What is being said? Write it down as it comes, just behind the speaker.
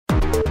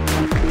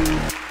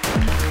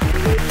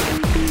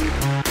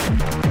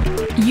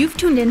You've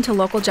tuned in to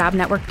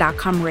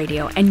localjobnetwork.com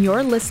radio, and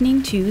you're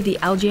listening to the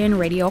LJN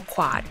Radio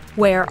Quad,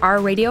 where our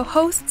radio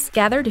hosts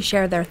gather to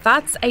share their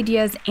thoughts,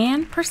 ideas,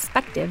 and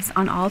perspectives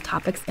on all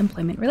topics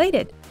employment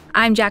related.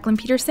 I'm Jacqueline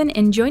Peterson,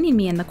 and joining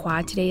me in the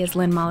quad today is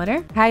Lynn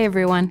Molitor. Hi,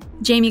 everyone.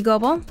 Jamie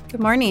Goebel.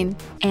 Good morning.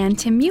 And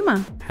Tim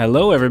Yuma.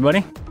 Hello,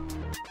 everybody.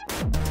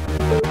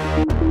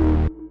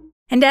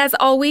 And as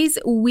always,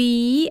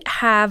 we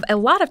have a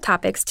lot of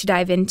topics to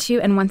dive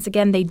into, and once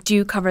again, they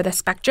do cover the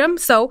spectrum.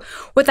 So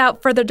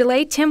without further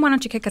delay, Tim, why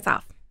don't you kick us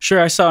off? Sure.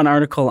 I saw an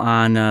article it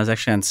was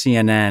actually on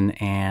CNN,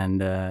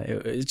 and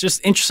it's just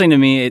interesting to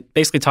me. It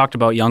basically talked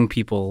about young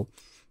people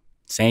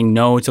saying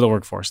no to the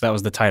workforce. That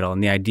was the title.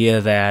 And the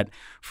idea that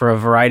for a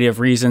variety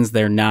of reasons,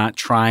 they're not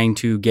trying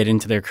to get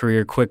into their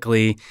career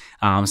quickly.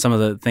 Some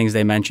of the things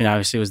they mentioned,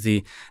 obviously, was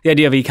the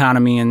idea of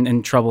economy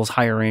and troubles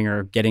hiring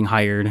or getting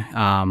hired,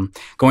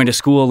 going to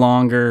school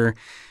longer,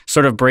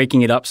 sort of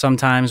breaking it up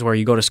sometimes where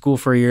you go to school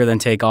for a year, then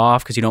take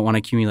off because you don't want to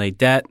accumulate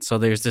debt. So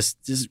there's this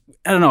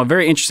I don't know, a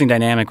very interesting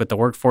dynamic with the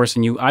workforce.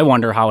 And I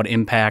wonder how it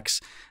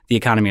impacts the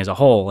economy as a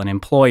whole and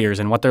employers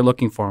and what they're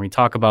looking for. We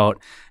talk about,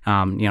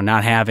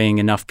 not having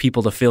enough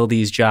people to fill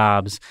these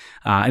jobs.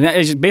 And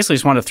I basically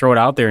just want to throw it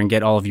out there and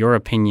get all of your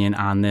opinion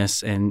on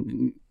this.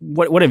 And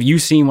what have you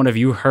seen? What have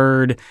you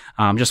heard?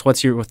 Just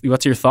what's your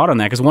thought on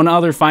that? Because one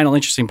other final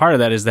interesting part of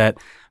that is that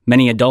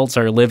many adults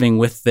are living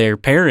with their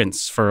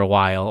parents for a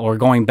while or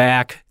going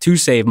back to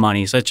save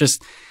money. So it's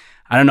just,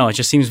 I don't know. It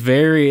just seems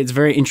it's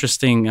very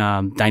interesting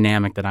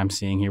dynamic that I'm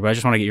seeing here. But I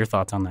just want to get your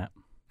thoughts on that.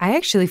 I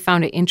actually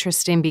found it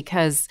interesting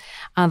because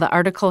the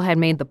article had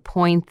made the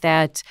point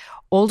that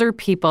older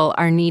people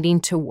are needing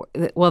to,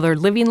 they're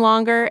living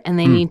longer and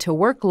they need to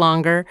work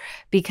longer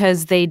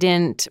because they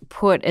didn't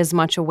put as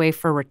much away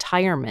for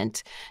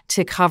retirement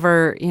to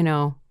cover,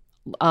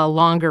 a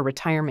longer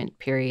retirement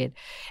period.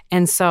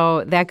 And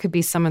so that could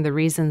be some of the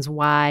reasons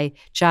why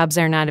jobs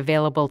are not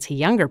available to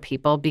younger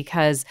people,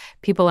 because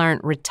people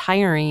aren't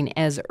retiring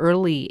as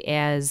early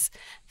as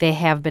they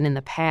have been in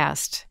the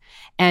past.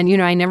 And,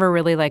 I never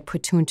really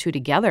put two and two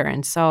together.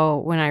 And so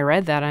when I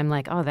read that, I'm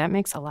like, oh, that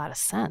makes a lot of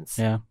sense.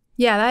 Yeah.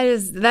 Yeah,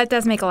 that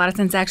does make a lot of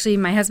sense. Actually,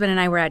 my husband and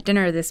I were at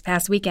dinner this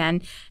past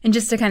weekend, and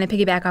just to kind of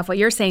piggyback off what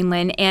you're saying,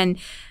 Lynn, and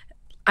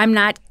I'm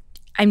not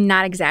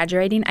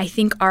exaggerating. I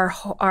think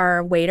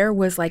our waiter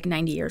was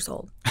 90 years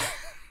old.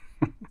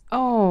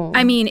 Oh.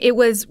 I mean, it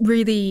was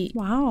really,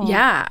 wow.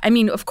 Yeah. I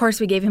mean, of course,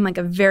 we gave him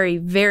a very,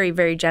 very,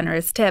 very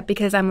generous tip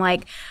because I'm I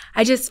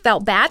just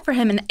felt bad for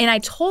him. And I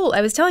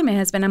was telling my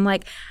husband, I'm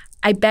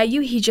I bet you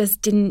he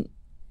just didn't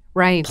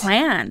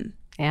plan.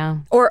 Yeah.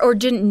 Or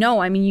didn't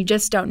know. I mean, you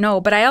just don't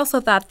know. But I also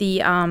thought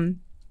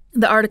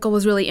the article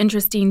was really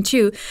interesting,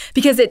 too,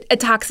 because it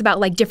talks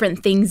about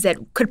different things that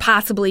could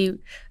possibly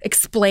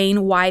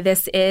explain why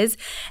this is.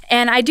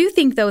 And I do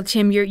think, though,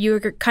 Tim, you're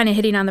kind of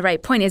hitting on the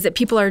right point, is that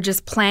people are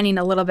just planning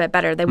a little bit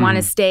better. They want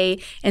to stay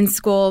in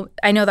school.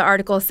 I know the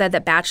article said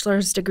that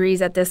bachelor's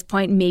degrees at this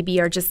point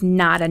maybe are just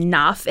not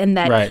enough, and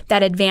that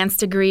that advanced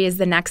degree is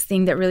the next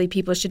thing that really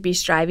people should be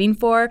striving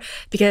for,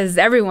 because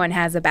everyone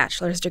has a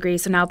bachelor's degree.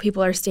 So now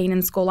people are staying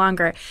in school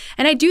longer.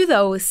 And I do,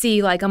 though, see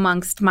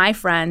amongst my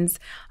friends,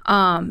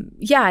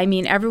 I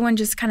mean, everyone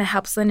just kind of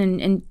helps in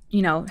and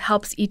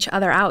helps each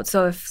other out.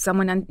 So if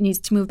someone needs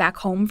to move back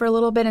home for a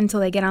little bit until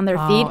they get on their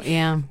feet,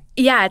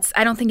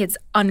 I don't think it's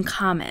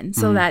uncommon.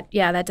 So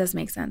that does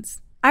make sense.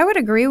 I would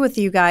agree with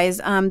you guys.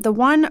 The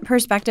one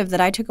perspective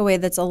that I took away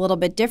that's a little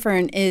bit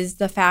different is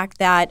the fact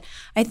that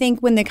I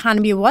think when the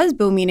economy was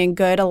booming and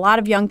good, a lot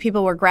of young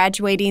people were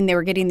graduating. They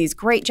were getting these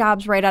great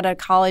jobs right out of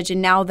college.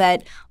 And now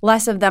that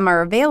less of them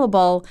are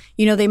available,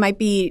 they might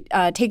be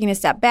taking a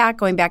step back,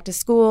 going back to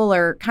school,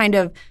 or kind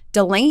of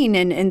delaying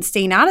and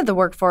staying out of the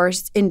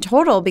workforce in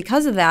total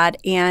because of that.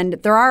 And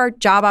there are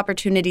job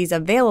opportunities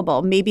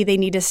available. Maybe they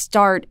need to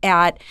start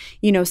at,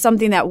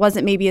 something that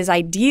wasn't maybe as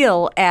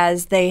ideal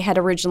as they had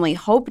originally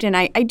hoped. And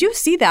I do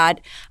see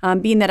that,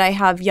 being that I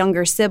have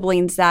younger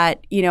siblings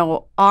that,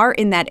 are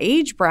in that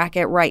age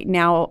bracket right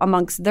now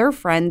amongst their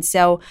friends.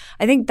 So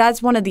I think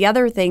that's one of the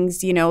other things,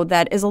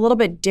 that is a little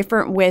bit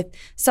different with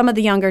some of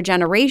the younger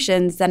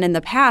generations than in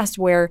the past,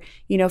 where,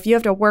 if you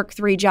have to work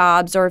 3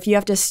 jobs or if you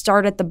have to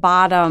start at the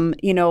bottom,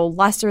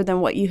 lesser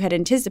than what you had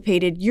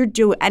anticipated, you'd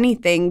do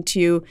anything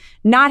to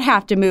not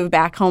have to move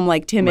back home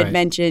like Tim had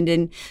mentioned.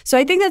 And so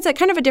I think that's a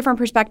kind of a different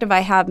perspective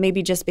I have,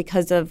 maybe just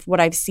because of what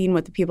I've seen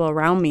with the people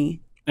around me.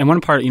 And one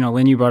part,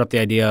 Lynn, you brought up the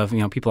idea of,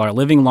 people are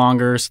living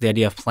longer, so the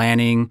idea of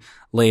planning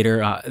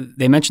later.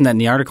 They mentioned that in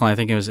the article. I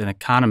think it was an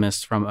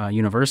economist from a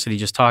university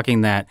just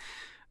talking that,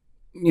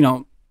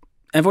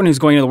 everyone who's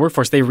going into the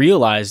workforce, they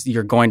realize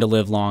you're going to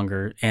live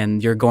longer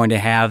and you're going to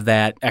have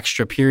that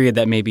extra period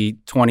that maybe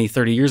 20,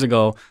 30 years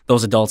ago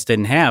those adults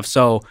didn't have.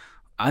 So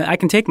I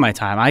can take my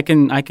time. I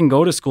can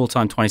go to school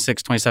till I'm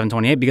 26, 27,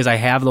 28 because I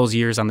have those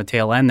years on the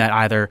tail end that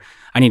either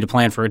I need to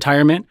plan for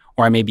retirement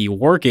or I may be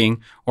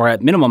working, or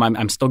at minimum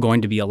I'm still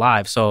going to be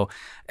alive. So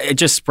it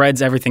just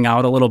spreads everything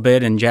out a little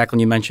bit. And Jacqueline,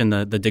 you mentioned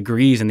the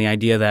degrees and the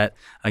idea that,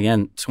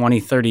 again,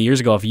 20, 30 years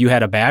ago, if you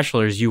had a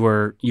bachelor's, you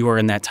were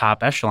in that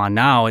top echelon.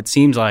 Now it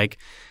seems like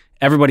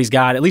everybody's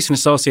got at least an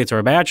associate's or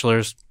a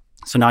bachelor's.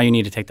 So now you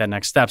need to take that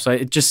next step. So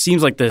it just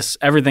seems like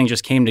everything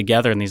just came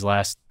together in these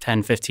last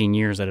 10, 15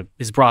 years that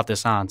has brought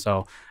this on.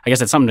 So I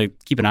guess it's something to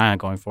keep an eye on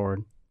going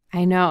forward.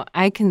 I know.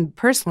 I can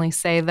personally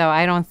say, though,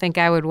 I don't think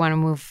I would want to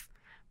move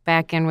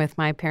back in with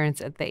my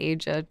parents at the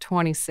age of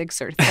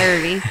 26 or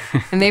 30.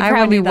 And they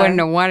probably wouldn't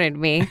have wanted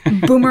me.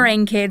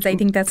 Boomerang kids, I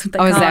think that's what they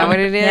call them. Oh, is that what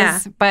it is? Yeah.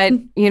 But,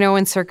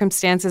 when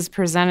circumstances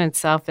present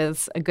itself,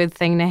 it's a good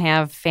thing to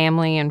have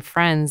family and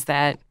friends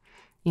that,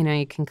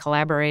 you can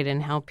collaborate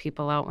and help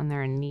people out when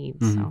they're in need.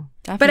 Mm-hmm. So.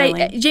 Definitely.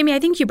 But Jamie, I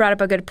think you brought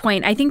up a good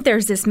point. I think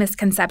there's this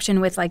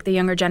misconception with like the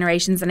younger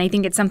generations, and I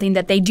think it's something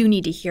that they do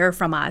need to hear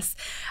from us,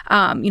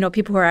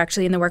 people who are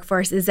actually in the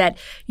workforce, is that,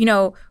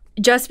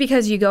 just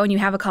because you go and you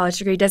have a college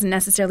degree doesn't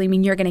necessarily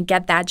mean you're going to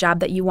get that job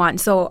that you want.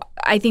 So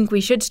I think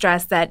we should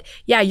stress that,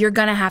 you're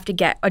going to have to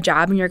get a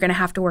job and you're going to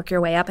have to work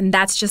your way up. And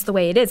that's just the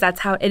way it is. That's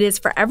how it is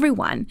for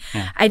everyone.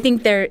 Yeah. I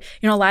think a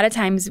lot of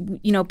times,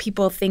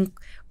 people think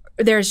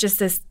there's just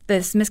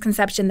this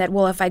misconception that,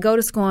 well, if I go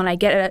to school and I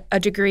get a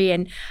degree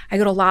and I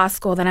go to law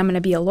school, then I'm going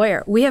to be a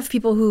lawyer. We have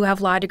people who have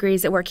law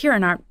degrees that work here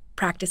and aren't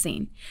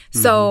practicing.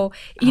 So,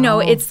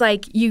 it's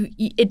like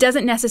it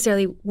doesn't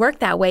necessarily work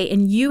that way,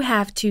 and you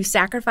have to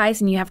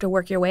sacrifice and you have to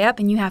work your way up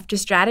and you have to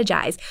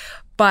strategize.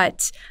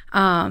 But,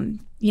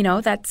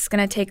 that's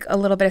going to take a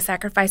little bit of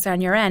sacrifice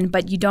on your end,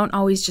 but you don't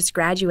always just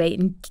graduate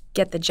and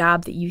get the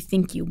job that you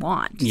think you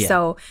want. Yeah.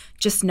 So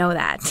just know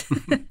that.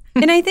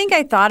 And I think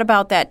I thought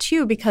about that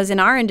too, because in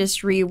our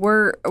industry,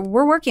 we're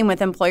working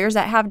with employers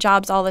that have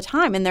jobs all the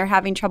time and they're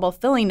having trouble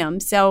filling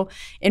them. So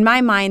in my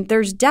mind,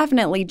 there's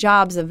definitely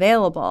jobs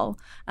available.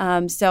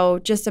 So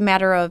just a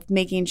matter of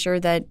making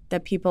sure that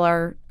people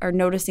are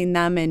noticing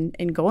them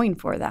and going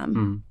for them.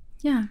 Mm.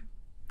 Yeah.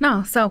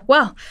 No.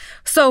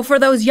 So for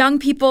those young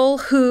people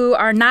who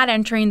are not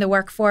entering the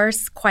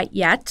workforce quite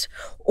yet,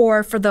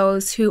 or for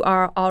those who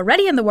are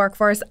already in the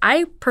workforce,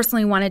 I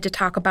personally wanted to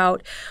talk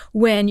about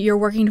when you're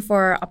working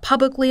for a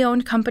publicly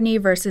owned company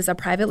versus a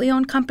privately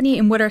owned company,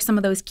 and what are some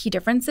of those key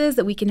differences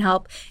that we can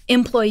help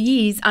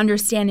employees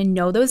understand and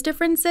know those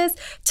differences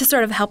to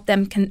sort of help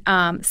them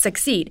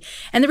succeed.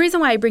 And the reason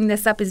why I bring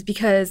this up is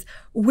because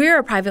we're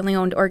a privately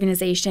owned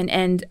organization,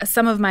 and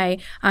some of my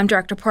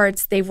direct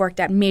reports, they've worked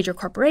at major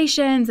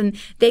corporations, and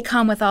they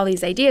come with all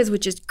these ideas,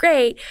 which is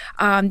great.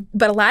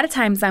 But a lot of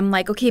times I'm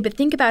like, okay, but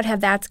think about how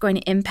that's going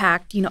to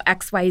impact,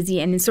 X, Y, Z,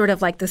 and sort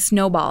of like the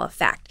snowball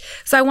effect.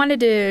 So I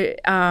wanted to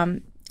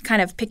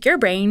kind of pick your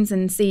brains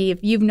and see if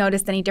you've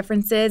noticed any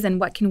differences and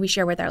what can we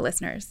share with our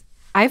listeners.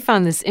 I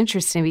found this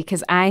interesting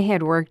because I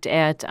had worked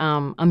at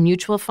a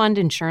mutual fund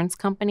insurance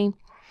company.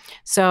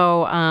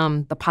 So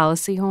the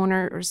policy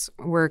owners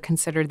were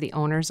considered the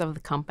owners of the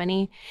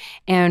company,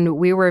 and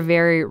we were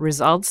very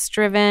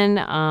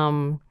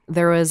results-driven.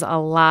 There was a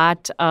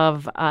lot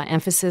of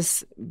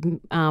emphasis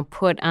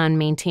put on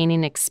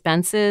maintaining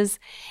expenses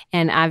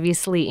and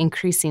obviously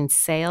increasing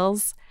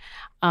sales.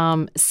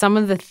 Some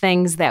of the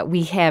things that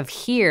we have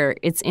here,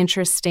 it's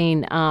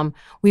interesting,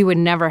 we would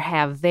never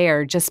have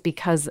there just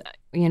because,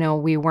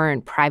 we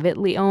weren't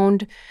privately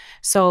owned.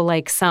 So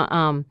like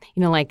some,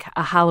 like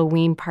a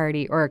Halloween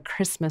party or a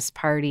Christmas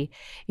party,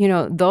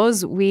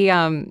 those we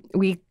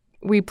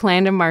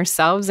planned them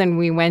ourselves, and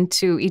we went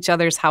to each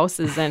other's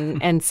houses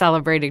and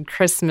celebrated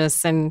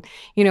Christmas, and,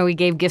 we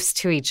gave gifts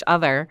to each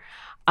other.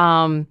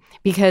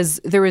 Because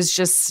there was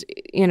just,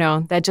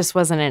 that just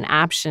wasn't an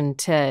option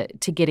to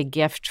get a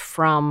gift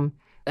from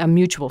a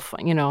mutual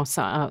fund,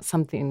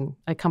 something,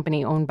 a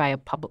company owned by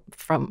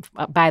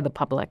by the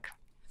public.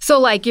 So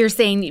like you're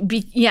saying,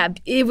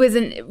 it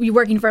wasn't, you're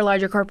working for a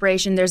larger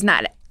corporation, there's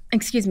not,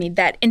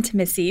 that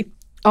intimacy.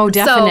 Oh,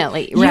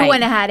 definitely. So right. You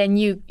went ahead and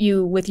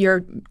you with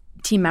your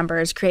team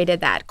members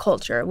created that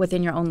culture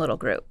within your own little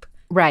group.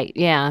 Right,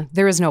 yeah.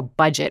 There was no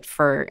budget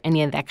for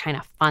any of that kind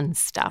of fun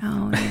stuff.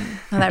 Oh, yeah.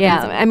 Well,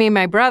 yeah, I mean,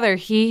 my brother,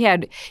 he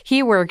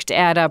worked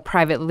at a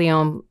privately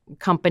owned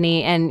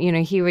company, and,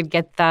 he would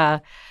get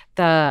the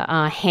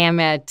ham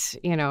at,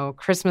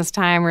 Christmas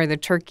time or the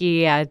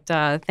turkey at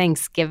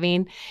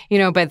Thanksgiving,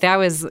 but that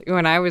was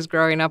when I was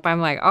growing up. I'm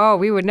like, oh,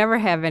 we would never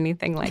have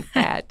anything like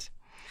that.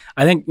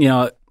 I think,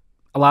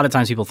 a lot of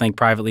times people think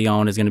privately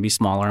owned is going to be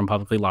smaller and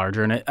publicly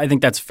larger, and I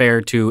think that's fair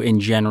to, in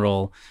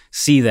general,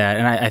 see that.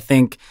 And I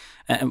think,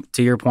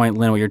 to your point,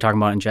 Lynn, what you're talking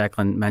about and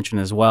Jacqueline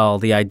mentioned as well,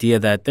 the idea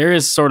that there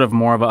is sort of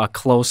more of a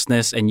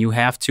closeness, and you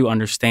have to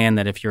understand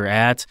that if you're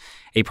at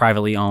a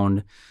privately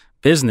owned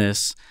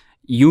business,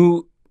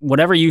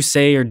 whatever you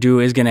say or do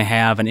is going to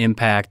have an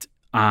impact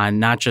on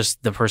not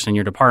just the person in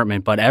your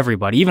department, but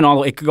everybody. Even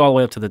it could go all the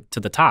way up to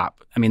the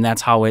top. I mean,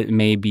 that's how it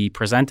may be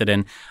presented.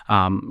 And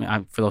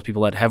for those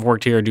people that have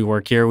worked here or do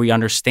work here, we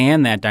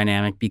understand that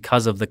dynamic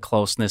because of the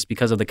closeness,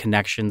 because of the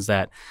connections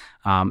that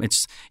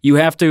it's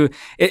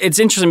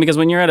interesting because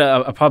when you're at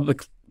a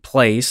public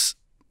place,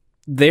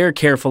 they're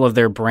careful of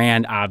their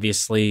brand,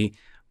 obviously.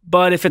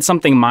 But if it's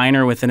something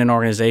minor within an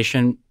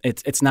organization,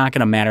 it's not going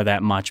to matter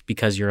that much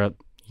because you're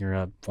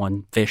a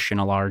one fish in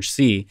a large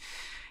sea.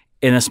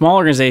 in a small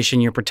organization,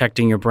 you're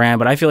protecting your brand,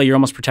 but I feel like you're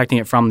almost protecting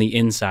it from the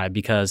inside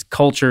because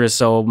culture is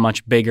so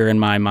much bigger in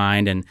my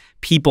mind and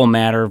people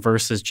matter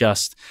versus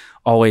just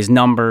always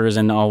numbers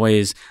and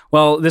always,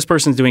 well, this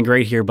person's doing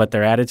great here, but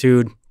their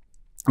attitude,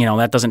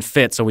 that doesn't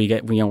fit. So we're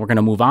going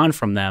to move on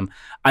from them.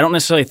 I don't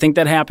necessarily think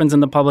that happens in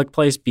the public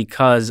place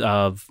because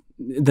of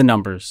the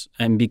numbers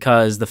and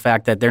because the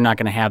fact that they're not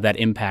going to have that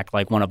impact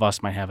like one of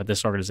us might have at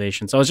this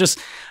organization. So it's just,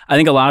 I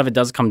think a lot of it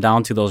does come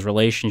down to those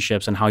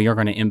relationships and how you're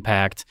going to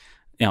impact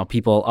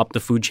people up the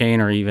food chain,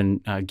 or even,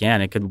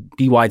 again, it could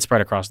be widespread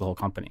across the whole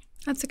company.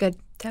 That's a good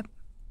tip.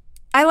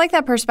 I like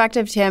that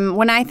perspective, Tim.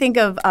 When I think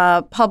of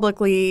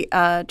publicly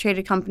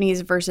traded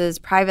companies versus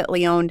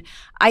privately owned,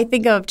 I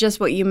think of just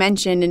what you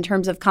mentioned in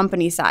terms of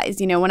company size.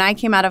 When I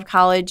came out of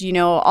college,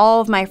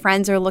 all of my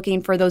friends are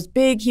looking for those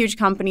big, huge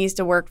companies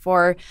to work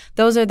for.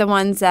 Those are the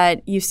ones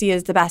that you see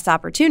as the best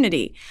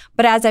opportunity.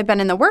 But as I've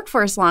been in the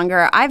workforce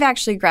longer, I've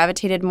actually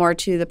gravitated more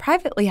to the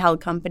privately held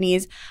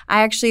companies.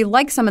 I actually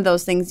like some of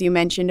those things you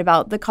mentioned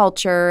about the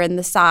culture and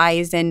the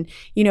size and,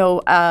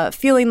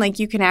 feeling like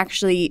you can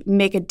actually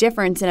make a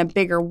difference in a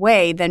bigger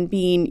way than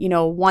being,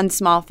 one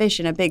small fish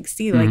in a big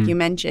sea, like you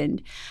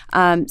mentioned.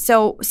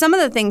 So some of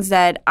the things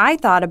that I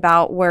thought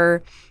about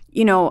were,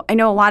 I know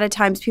a lot of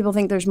times people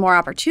think there's more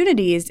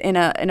opportunities in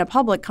a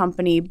public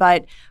company,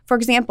 but for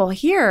example,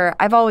 here,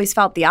 I've always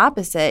felt the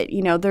opposite.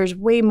 There's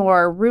way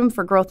more room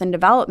for growth and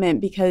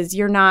development because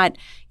you're not,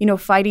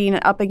 fighting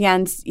up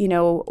against,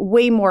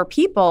 way more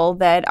people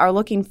that are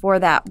looking for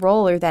that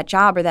role or that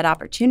job or that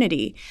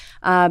opportunity.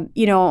 I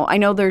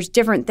know there's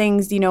different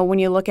things, when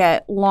you look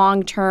at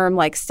long-term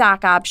like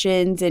stock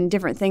options and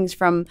different things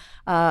from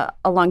a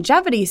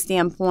longevity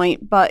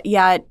standpoint, but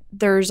yet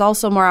there's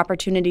also more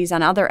opportunities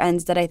on other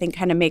ends that I think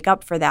kind of make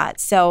up for that.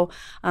 So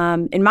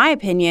in my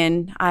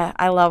opinion,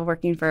 I love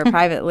working for a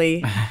privately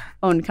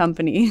owned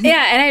company.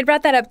 Yeah, and I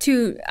brought that up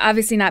too,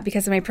 obviously not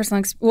because of my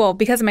personal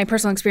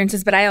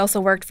experiences, but I also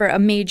worked for a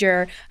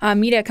major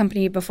media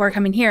company before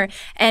coming here.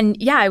 And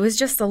yeah, I was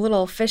just a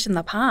little fish in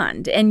the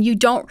pond. And you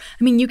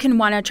can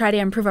want to try to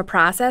improve a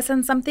process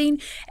on something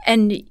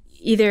and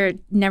either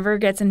never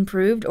gets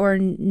improved or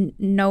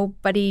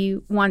nobody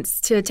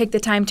wants to take the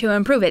time to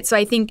improve it. So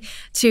I think,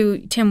 to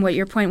Tim, what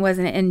your point was,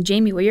 and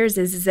Jamie, what yours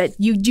is that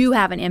you do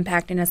have an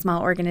impact in a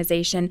small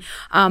organization.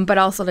 But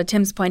also to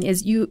Tim's point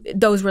is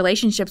those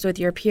relationships with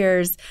your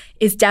peers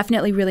is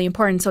definitely really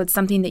important. So it's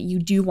something that you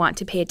do want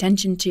to pay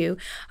attention to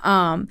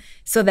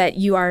so that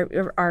you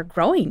are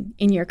growing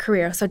in your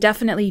career. So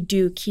definitely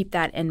do keep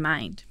that in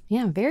mind.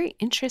 Yeah, very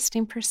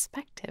interesting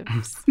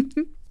perspectives.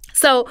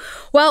 So,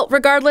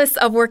 regardless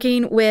of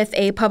working with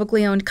a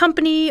publicly owned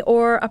company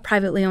or a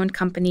privately owned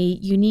company,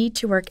 you need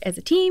to work as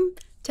a team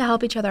to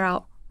help each other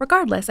out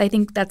regardless. I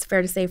think that's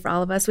fair to say for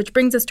all of us, which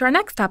brings us to our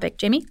next topic.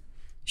 Jamie?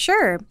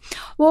 Sure.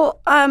 Well,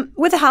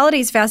 with the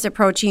holidays fast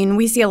approaching,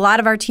 we see a lot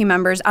of our team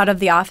members out of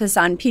the office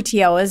on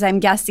PTO, as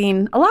I'm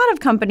guessing a lot of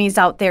companies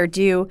out there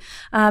do.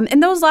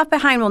 And those left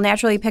behind will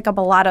naturally pick up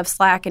a lot of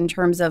slack in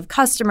terms of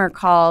customer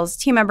calls,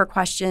 team member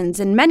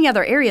questions, and many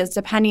other areas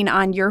depending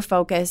on your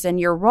focus and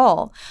your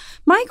role.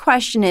 My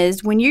question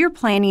is, when you're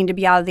planning to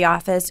be out of the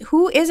office,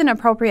 who is an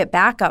appropriate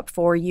backup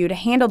for you to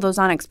handle those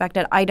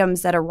unexpected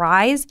items that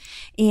arise?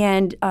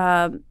 And,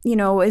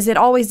 is it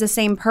always the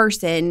same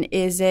person?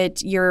 Is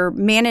it your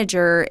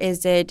manager?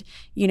 Is it,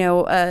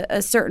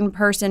 a certain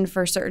person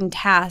for certain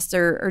tasks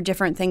or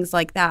different things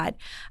like that?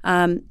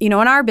 In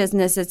our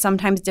business, it's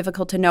sometimes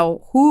difficult to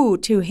know who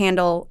to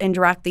handle and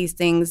direct these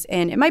things.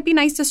 And it might be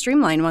nice to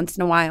streamline once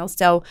in a while.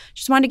 So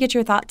just wanted to get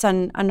your thoughts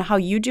on how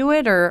you do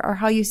it or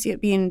how you see it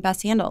being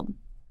best handled.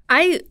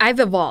 I've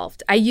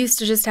evolved. I used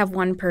to just have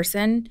one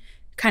person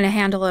kind of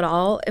handle it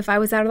all if I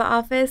was out of the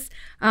office.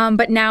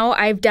 But now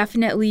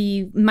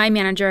my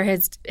manager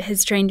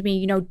has trained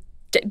me,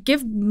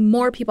 give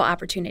more people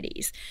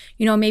opportunities.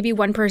 Maybe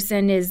one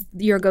person is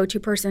your go-to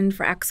person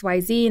for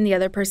XYZ and the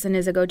other person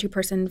is a go-to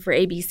person for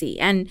ABC.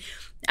 And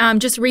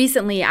just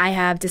recently I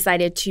have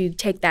decided to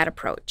take that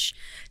approach.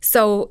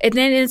 So and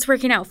then it's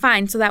working out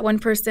fine. So that one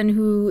person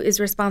who is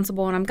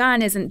responsible when I'm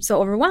gone isn't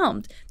so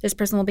overwhelmed. This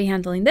person will be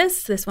handling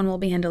this. This one will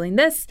be handling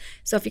this.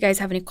 So if you guys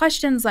have any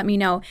questions, let me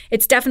know.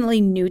 It's definitely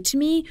new to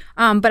me.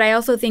 But I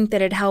also think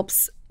that it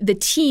helps the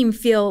team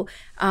feel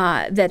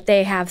that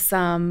they have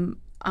some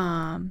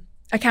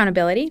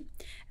accountability,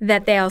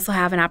 that they also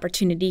have an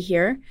opportunity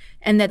here,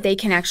 and that they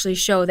can actually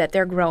show that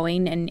they're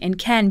growing and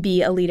can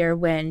be a leader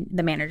when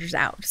the manager's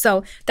out.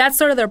 So that's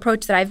sort of the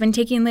approach that I've been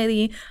taking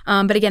lately.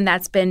 But again,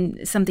 that's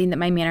been something that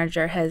my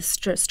manager has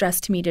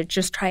stressed to me to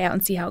just try out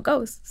and see how it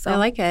goes. So I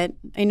like it.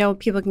 I know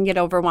people can get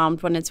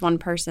overwhelmed when it's one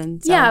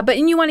person. So. Yeah, but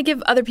you want to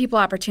give other people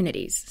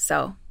opportunities.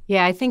 So.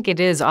 Yeah, I think it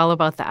is all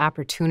about the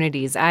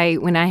opportunities.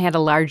 When I had a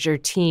larger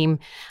team,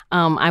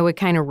 I would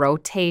kind of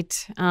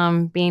rotate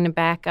being a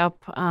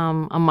backup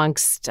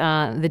amongst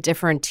the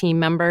different team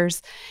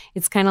members.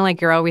 It's kind of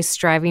like you're always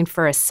striving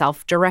for a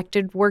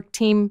self-directed work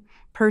team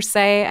per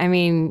se. I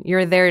mean,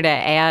 you're there to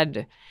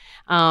add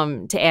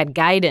to add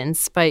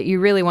guidance, but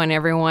you really want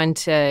everyone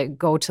to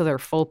go to their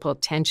full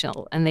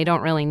potential, and they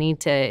don't really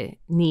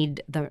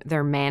need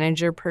their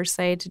manager per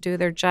se to do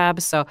their job.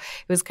 So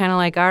it was kind of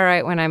like, all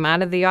right, when I'm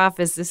out of the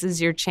office, this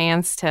is your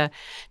chance to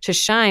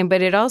shine.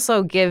 But it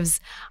also gives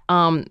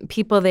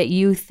people that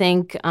you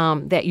think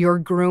that you're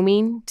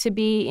grooming to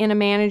be in a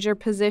manager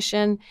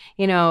position,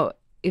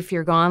 if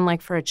you're gone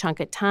like for a chunk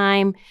of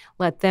time,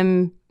 let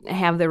them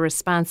have the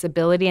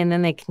responsibility, and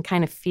then they can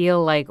kind of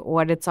feel like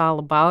what it's all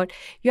about.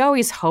 You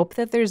always hope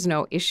that there's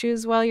no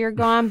issues while you're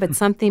gone, but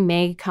something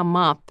may come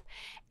up,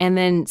 and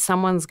then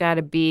someone's got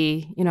to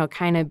be,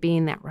 kind of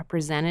being that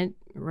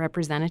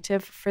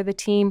representative for the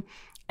team,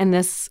 and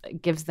this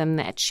gives them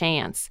that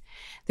chance.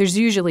 There's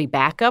usually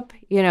backup,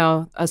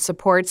 a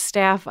support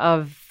staff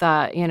of the,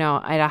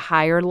 at a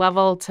higher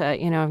level to,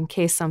 in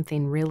case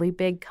something really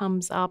big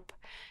comes up.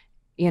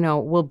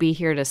 We'll be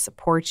here to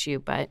support you.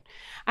 But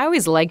I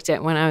always liked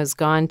it when I was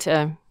gone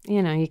to,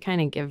 you kind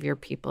of give your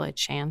people a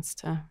chance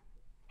to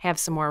have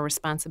some more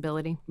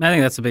responsibility. I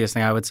think that's the biggest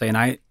thing I would say. And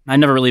I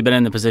never really been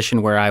in the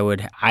position where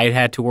I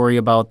had to worry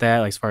about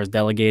that, like as far as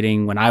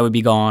delegating when I would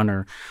be gone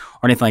or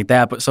anything like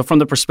that. But so from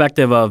the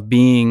perspective of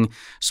being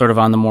sort of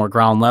on the more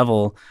ground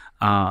level,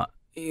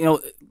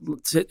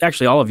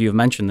 actually, all of you have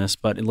mentioned this,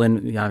 but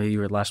Lynn, you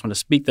were the last one to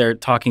speak there,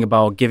 talking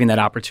about giving that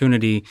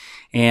opportunity.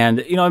 And,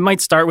 it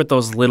might start with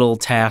those little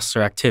tasks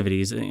or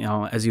activities.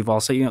 As you've all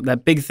said,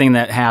 that big thing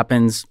that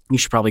happens, you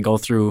should probably go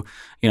through,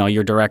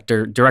 your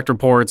direct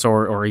reports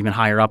or even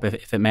higher up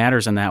if it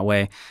matters in that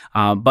way.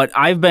 But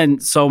I've been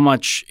so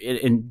much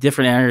in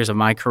different areas of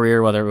my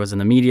career, whether it was in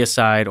the media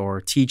side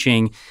or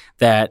teaching,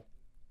 that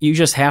you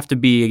just have to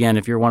be, again,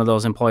 if you're one of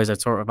those employees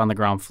that's sort of on the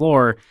ground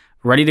floor,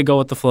 ready to go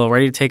with the flow,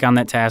 ready to take on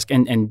that task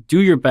and do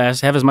your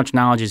best, have as much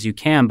knowledge as you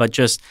can, but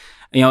just,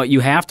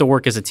 you have to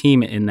work as a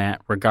team in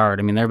that regard.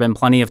 I mean, there have been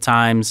plenty of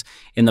times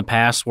in the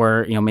past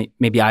where,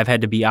 maybe I've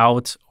had to be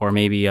out, or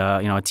maybe,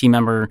 a team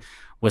member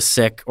was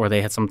sick, or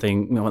they had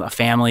something, a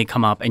family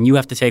come up, and you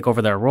have to take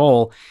over their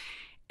role.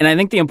 And I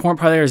think the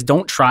important part there is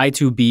don't try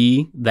to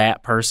be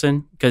that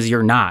person, because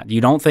you're not. You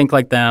don't think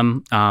like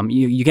them.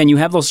 You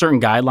have those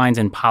certain guidelines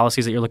and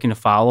policies that you're looking to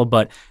follow,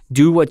 but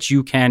do what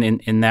you can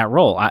in that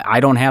role. I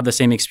don't have the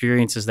same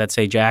experiences that,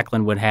 say,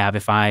 Jacqueline would have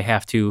if I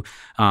have to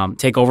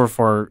take over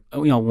for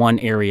one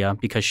area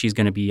because she's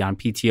going to be on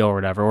PTO or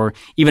whatever, or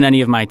even any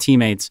of my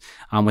teammates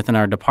within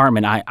our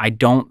department. I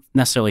don't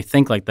necessarily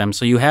think like them.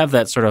 So you have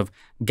that sort of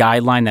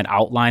guideline, that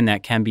outline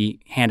that can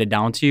be handed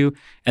down to you.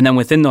 And then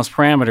within those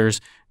parameters,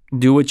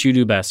 do what you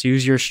do best.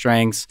 Use your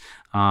strengths.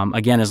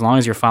 Again, as long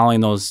as you're following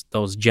those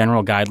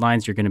general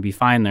guidelines, you're going to be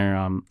fine there.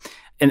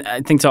 And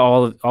I think to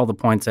all the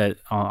points that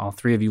all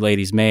three of you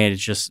ladies made,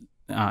 it's just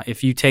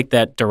if you take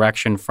that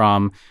direction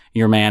from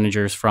your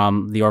managers,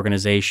 from the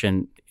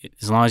organization,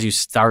 as long as you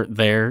start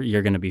there,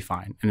 you're going to be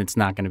fine, and it's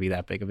not going to be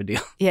that big of a deal.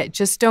 Yeah,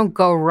 just don't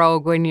go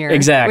rogue when your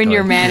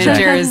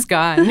manager is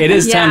gone. It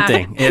is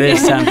tempting. It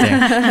is tempting.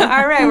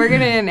 All right, we're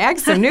going to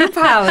enact some new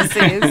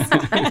policies.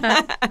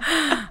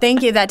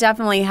 Thank you. That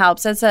definitely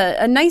helps. That's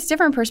a nice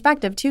different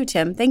perspective too,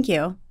 Tim. Thank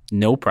you.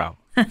 No problem.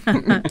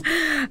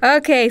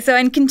 Okay, so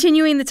in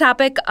continuing the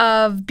topic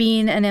of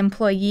being an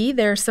employee,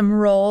 there are some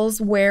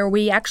roles where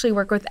we actually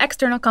work with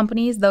external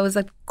companies, those,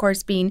 of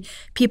course, being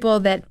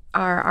people that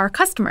are our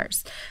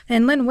customers.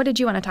 And Lynn, what did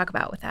you want to talk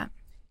about with that?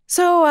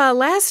 So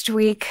last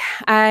week,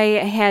 I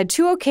had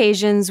two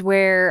occasions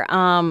where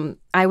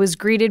I was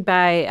greeted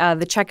by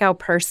the checkout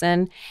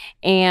person,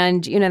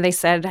 and, they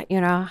said,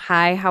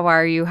 hi, how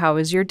are you? How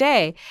was your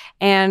day?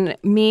 And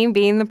me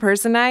being the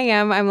person I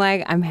am, I'm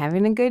like, I'm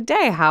having a good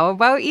day. How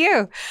about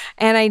you?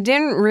 And I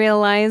didn't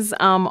realize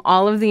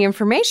all of the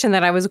information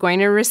that I was going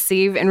to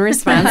receive in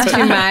response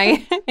to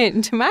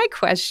my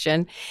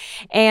question.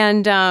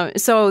 And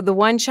so the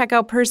one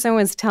checkout person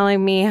was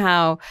telling me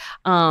how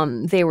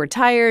they were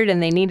tired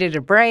and they needed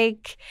a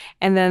break.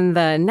 And then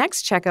the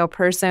next checkout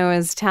person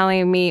was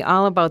telling me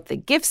all about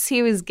the gifts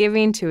he was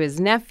giving to his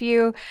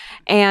nephew.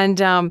 And,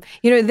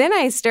 then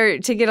I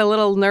start to get a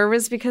little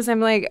nervous because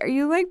I'm like, are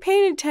you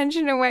paying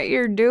attention to what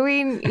you're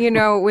doing,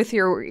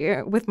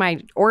 with my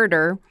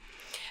order?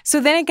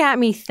 So then it got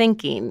me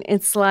thinking.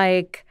 It's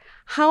like,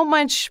 how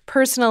much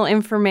personal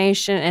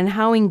information and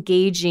how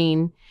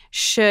engaging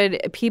should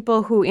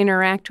people who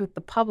interact with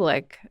the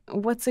public,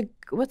 what's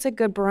a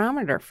good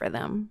barometer for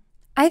them?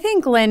 I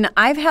think, Lynn,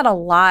 I've had a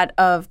lot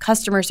of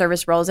customer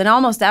service roles in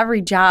almost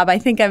every job I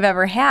think I've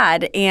ever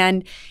had.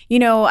 And,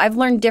 I've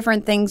learned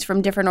different things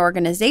from different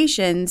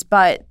organizations,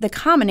 but the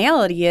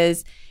commonality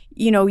is,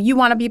 you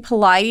want to be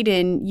polite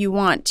and you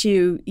want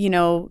to,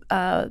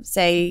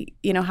 say,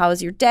 how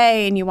was your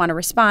day? And you want to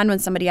respond when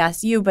somebody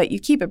asks you, but you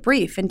keep it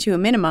brief and to a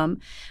minimum.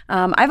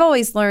 I've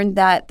always learned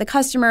that the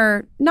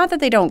customer, not that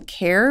they don't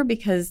care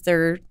because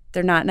they're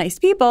not nice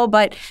people,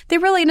 but they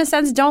really, in a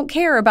sense, don't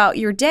care about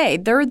your day.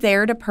 They're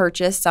there to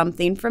purchase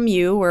something from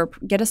you or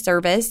get a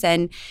service.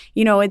 And,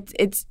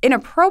 it's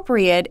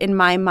inappropriate in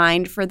my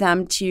mind for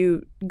them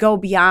to go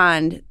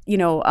beyond,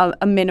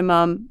 a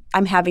minimum,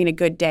 I'm having a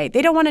good day.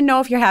 They don't want to know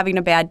if you're having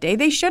a bad day.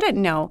 They shouldn't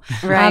know.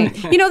 Right.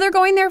 They're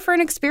going there for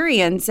an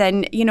experience.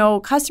 And,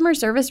 customer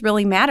service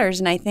really matters.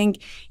 And I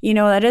think,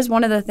 that is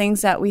one of the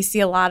things that we see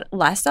a lot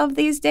less of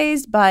these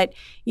days. But,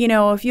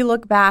 if you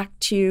look back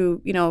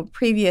to,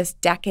 previous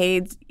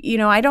decades,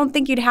 I don't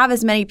think you'd have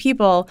as many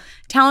people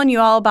telling you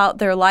all about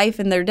their life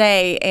and their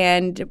day.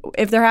 And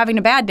if they're having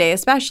a bad day,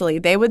 especially,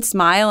 they would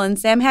smile and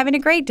say, I'm having a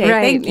great day.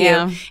 Right, Thank you.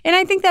 yeah. And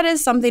I think that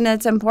is something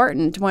that's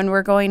important when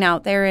we're going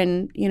out there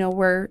and,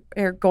 we're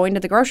going to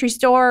the grocery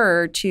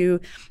store or to,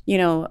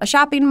 a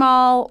shopping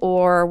mall,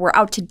 or we're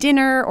out to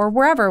dinner or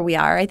wherever we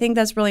are. I think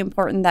that's really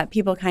important that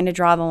people kind of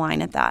draw the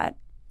line at that.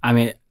 I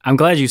mean, I'm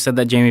glad you said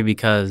that, Jamie,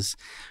 because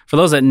for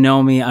those that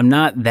know me, I'm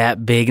not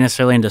that big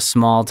necessarily into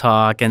small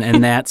talk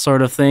and that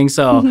sort of thing.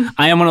 So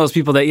I am one of those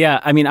people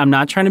that, I'm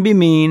not trying to be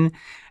mean.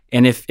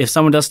 And if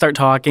someone does start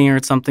talking or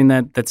it's something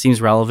that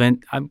seems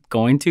relevant, I'm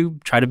going to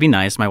try to be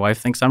nice. My wife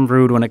thinks I'm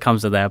rude when it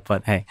comes to that,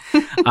 but hey.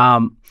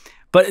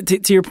 But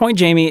to your point,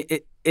 Jamie,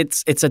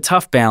 it's a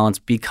tough balance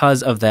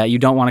because of that. You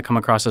don't want to come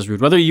across as rude,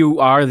 whether you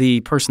are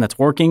the person that's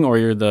working or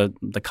you're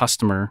the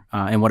customer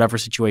in whatever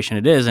situation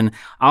it is. And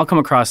I'll come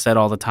across that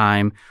all the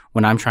time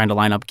when I'm trying to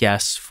line up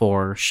guests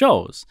for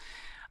shows.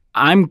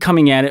 I'm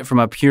coming at it from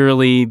a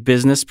purely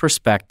business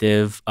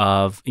perspective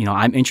of,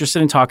 I'm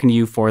interested in talking to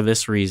you for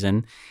this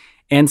reason.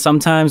 And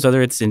sometimes,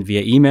 whether it's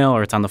via email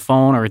or it's on the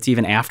phone or it's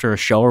even after a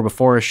show or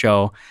before a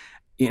show,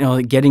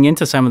 getting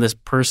into some of this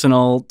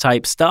personal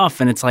type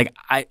stuff. And it's like,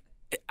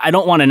 I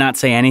don't want to not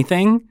say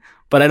anything,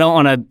 but I don't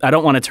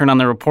want to turn on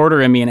the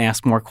reporter in me and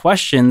ask more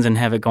questions and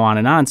have it go on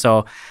and on.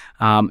 So,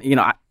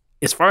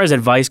 as far as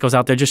advice goes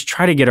out there, just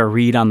try to get a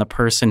read on the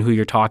person who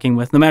you're talking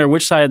with, no matter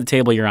which side of the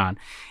table you're on.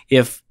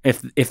 If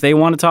they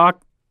want to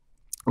talk,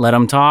 let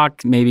them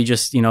talk. Maybe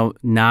just,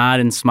 nod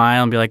and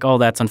smile and be like, oh,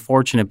 that's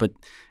unfortunate, but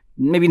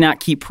maybe not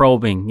keep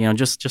probing,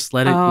 just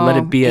let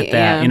it be at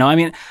that. I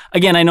mean,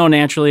 again, I know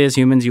naturally as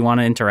humans, you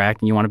want to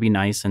interact and you want to be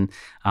nice. And,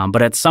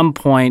 but at some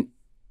point,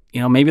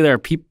 maybe there are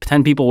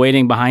 10 people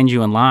waiting behind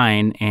you in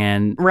line,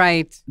 and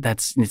right,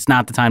 it's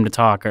not the time to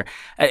talk. Or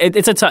I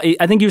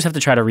think you just have to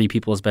try to read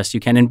people as best you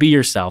can and be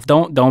yourself.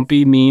 Don't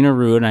be mean or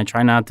rude. And I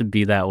try not to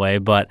be that way.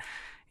 But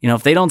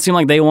if they don't seem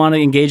like they want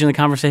to engage in the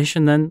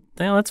conversation, then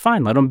that's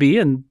fine. Let them be,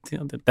 and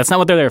that's not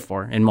what they're there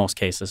for in most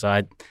cases.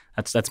 So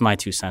that's my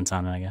 2 cents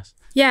on it, I guess.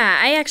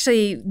 Yeah,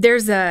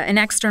 there's an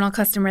external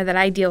customer that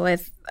I deal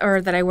with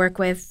or that I work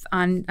with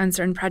on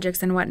certain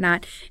projects and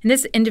whatnot. And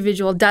this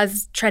individual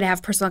does try to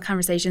have personal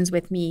conversations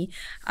with me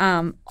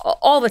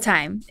all the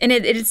time. And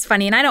it's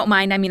funny, and I don't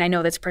mind. I mean, I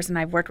know this person.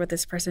 I've worked with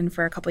this person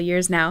for a couple of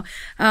years now.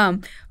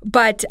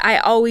 But I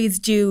always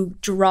do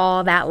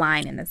draw that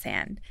line in the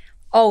sand.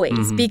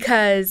 Always,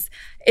 because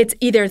it's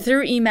either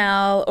through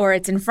email or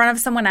it's in front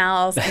of someone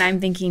else. And I'm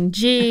thinking,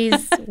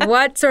 geez,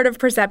 what sort of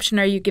perception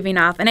are you giving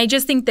off? And I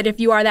just think that if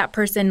you are that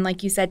person,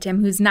 like you said,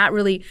 Tim, who's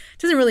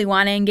doesn't really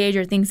want to engage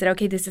or thinks that,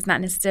 okay, this is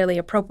not necessarily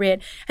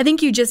appropriate, I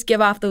think you just give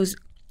off those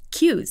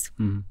cues.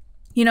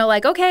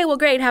 Like, okay, well,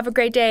 great, have a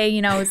great day,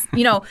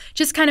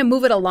 just kind of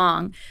move it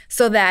along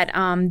so that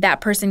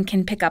that person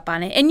can pick up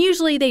on it. And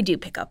usually they do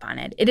pick up on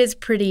it. It is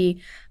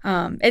pretty,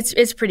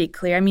 it's pretty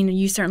clear. I mean,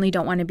 you certainly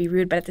don't want to be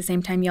rude, but at the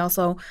same time, you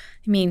also,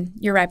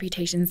 your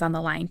reputation's on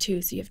the line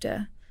too, so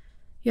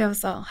you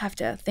also have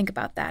to think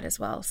about that as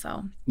well.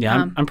 So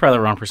yeah, I'm probably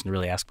the wrong person to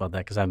really ask about that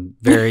because I'm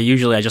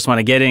usually I just want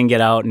to get in,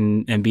 get out,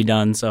 and be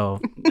done. So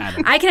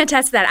I can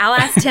attest to that. I'll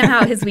ask Tim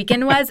how his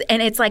weekend was,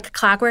 and it's like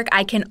clockwork.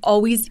 I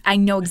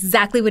know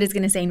exactly what he's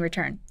going to say in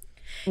return.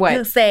 What?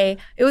 He'll say,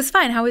 it was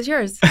fine. How was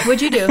yours?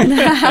 What'd you do?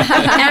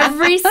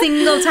 Every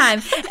single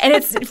time. And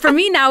it's for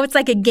me now, it's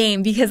like a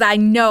game because I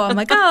know. I'm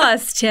like, I'll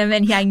ask Tim,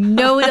 and I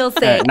know what he'll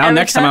say. Now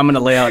next time I'm going to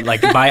lay out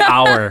like by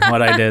hour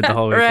what I did the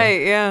whole weekend.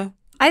 Right, yeah.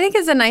 I think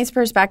it's a nice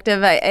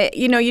perspective.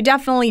 You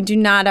definitely do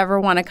not ever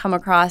want to come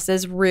across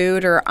as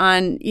rude or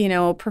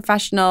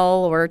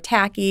professional or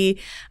tacky.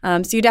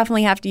 So you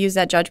definitely have to use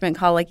that judgment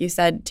call, like you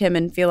said, Tim,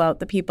 and feel out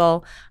the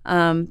people.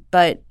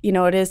 But,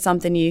 it is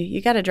something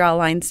you got to draw a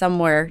line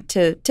somewhere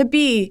to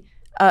be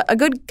a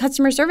good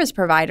customer service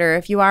provider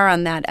if you are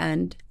on that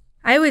end.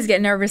 I always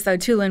get nervous, though,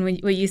 too, Lynn,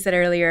 what you said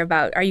earlier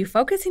about, are you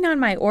focusing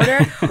on my order?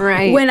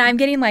 Right. When I'm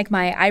getting, like,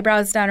 my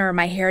eyebrows done or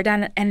my hair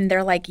done, and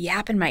they're, like,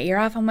 yapping my ear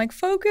off, I'm like,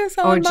 focus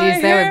on my hair. Oh,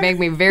 geez, that would make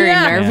me very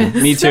nervous.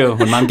 Yeah, me too.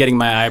 When I'm getting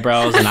my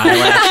eyebrows and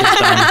eyelashes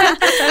done,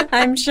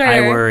 I'm sure.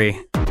 I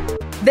worry.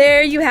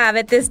 There you have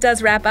it. This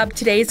does wrap up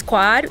today's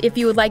Quad. If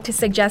you would like to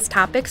suggest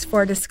topics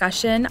for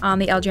discussion on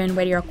the LJN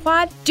Radio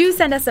Quad, do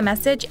send us a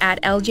message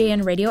at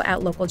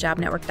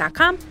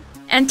ljnradio@localjobnetwork.com.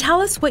 And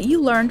tell us what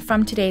you learned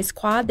from today's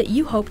Quad that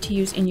you hope to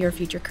use in your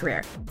future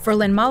career. For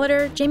Lynn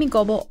Molitor, Jamie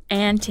Goebel,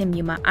 and Tim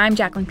Yuma, I'm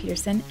Jacqueline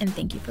Peterson, and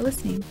thank you for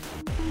listening.